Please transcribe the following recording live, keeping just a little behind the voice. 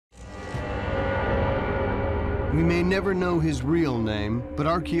We may never know his real name, but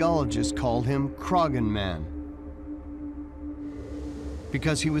archaeologists call him Croghan Man,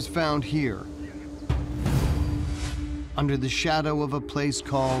 because he was found here, under the shadow of a place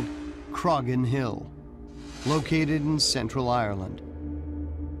called Croghan Hill, located in central Ireland.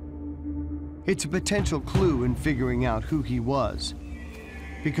 It's a potential clue in figuring out who he was,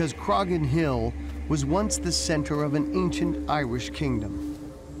 because Croghan Hill was once the center of an ancient Irish kingdom.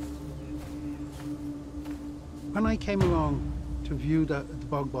 When I came along to view the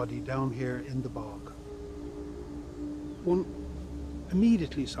bog body down here in the bog, one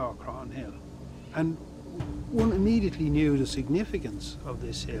immediately saw Croghan Hill, and one immediately knew the significance of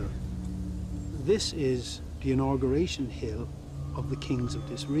this hill. This is the inauguration hill of the kings of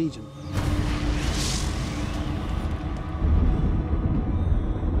this region.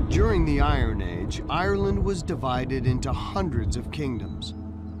 During the Iron Age, Ireland was divided into hundreds of kingdoms,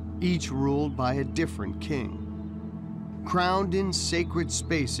 each ruled by a different king, crowned in sacred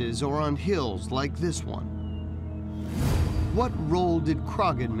spaces or on hills like this one. What role did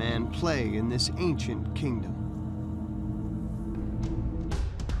Croghan Man play in this ancient kingdom?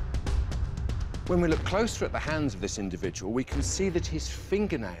 When we look closer at the hands of this individual, we can see that his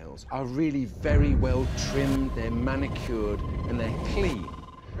fingernails are really very well trimmed, they're manicured, and they're clean.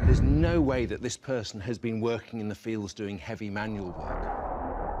 There's no way that this person has been working in the fields doing heavy manual work.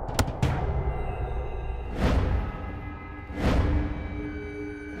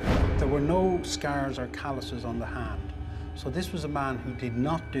 There were no scars or calluses on the hand, so this was a man who did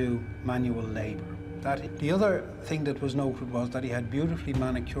not do manual labor. The other thing that was noted was that he had beautifully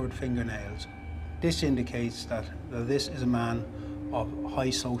manicured fingernails. This indicates that this is a man of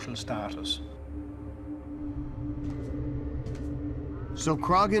high social status. So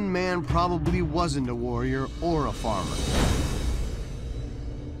Croghan Man probably wasn't a warrior or a farmer.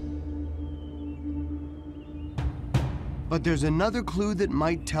 But there's another clue that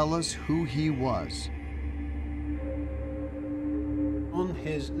might tell us who he was. On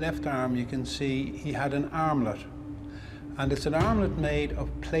his left arm, you can see he had an armlet. And it's an armlet made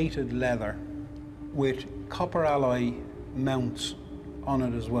of plated leather with copper alloy mounts on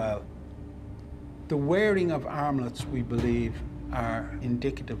it as well. The wearing of armlets, we believe, are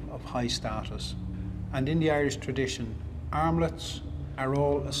indicative of high status. And in the Irish tradition, armlets are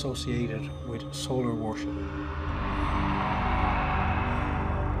all associated with solar worship.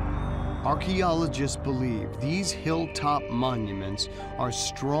 Archaeologists believe these hilltop monuments are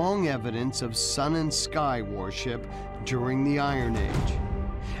strong evidence of sun and sky worship during the Iron Age.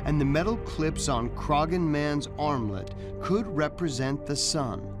 And the metal clips on Croghan Man's armlet could represent the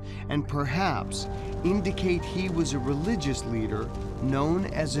sun, and perhaps indicate he was a religious leader known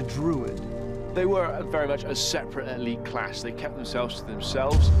as a druid. They were very much a separate elite class. They kept themselves to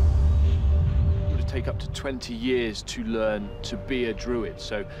themselves. It would take up to 20 years to learn to be a druid.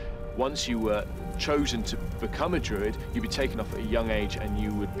 So once you were chosen to become a druid, you'd be taken off at a young age and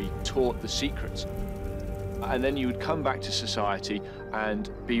you would be taught the secrets. And then you would come back to society and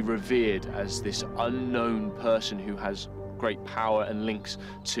be revered as this unknown person who has great power and links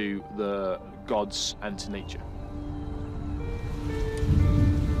to the gods and to nature.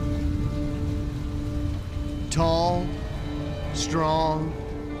 Tall, strong,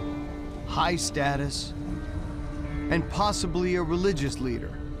 high status, and possibly a religious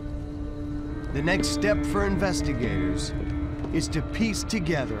leader. The next step for investigators is to piece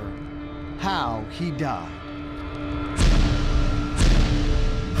together how he died.